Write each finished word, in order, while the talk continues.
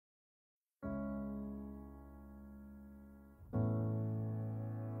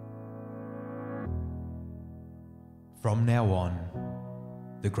From now on,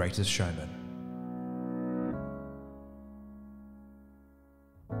 the greatest showman.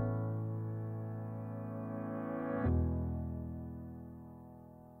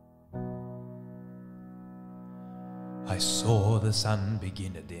 I saw the sun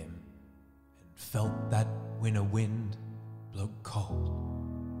begin to dim and felt that winter wind blow cold.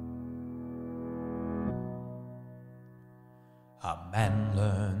 A man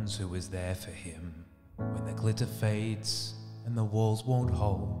learns who is there for him when the glitter fades and the walls won't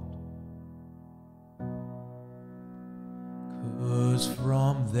hold. 'Cause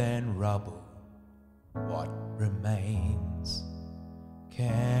from then rubble, what remains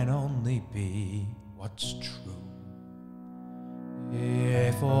can only be what's true.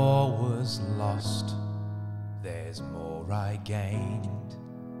 If all was lost, there's more I gained,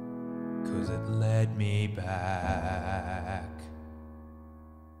 'cause it led me back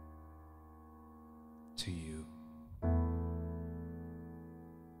to you.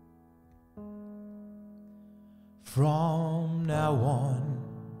 From now on,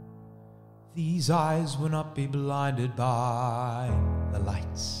 these eyes will not be blinded by the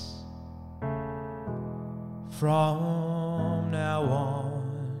lights. From now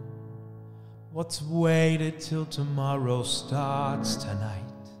on, what's waited till tomorrow starts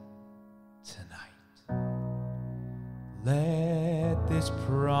tonight, tonight. Let this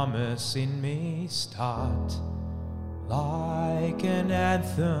promise in me start like an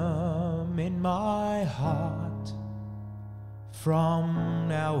anthem in my heart. From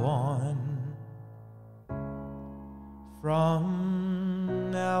now on,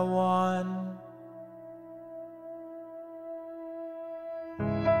 from now on.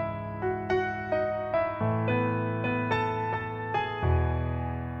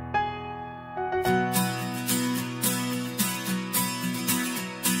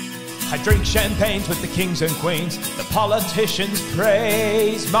 I drink champagnes with the kings and queens. The politicians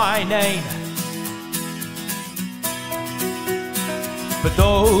praise my name. But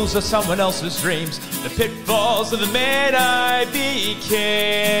those are someone else's dreams, the pitfalls of the man I became.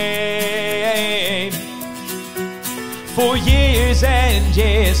 For years and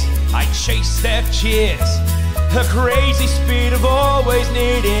years, I chased their cheers, a crazy speed of always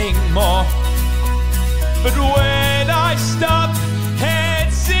needing more. But when I stopped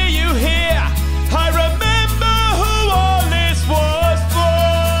and see you here, I remember who all this was for.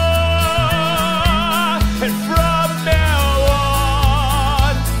 And from now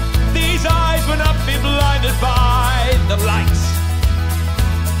on, these eyes will not be blinded by the lights.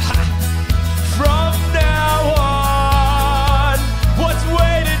 From now on, what's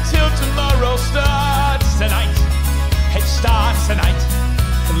waited till tomorrow starts tonight. It starts tonight.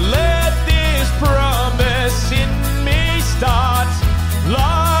 Let this promise in me start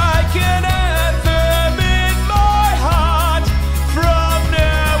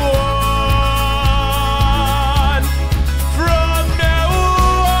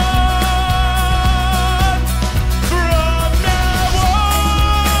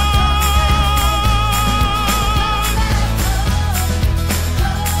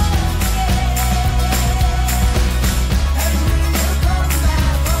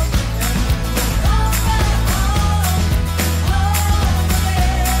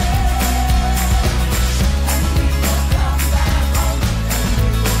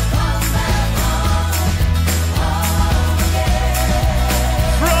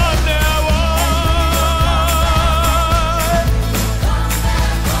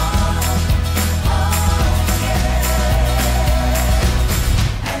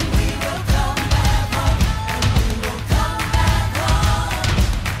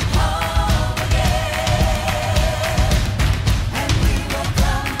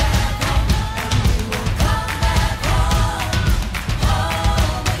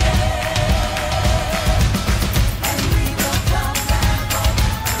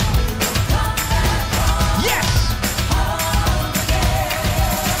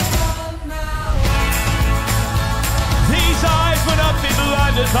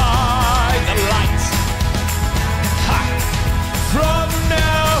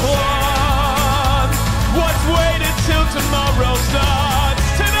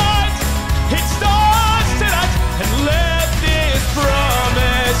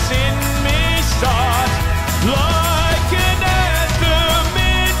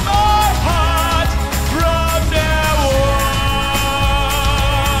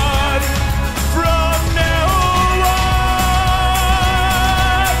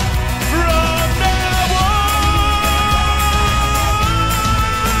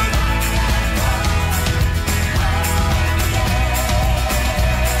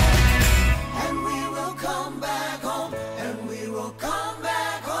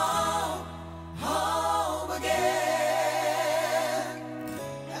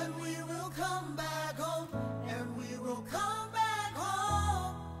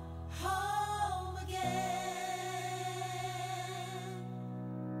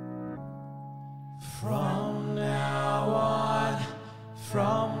From now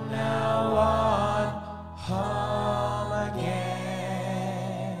on, home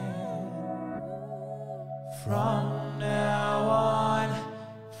again. From now on,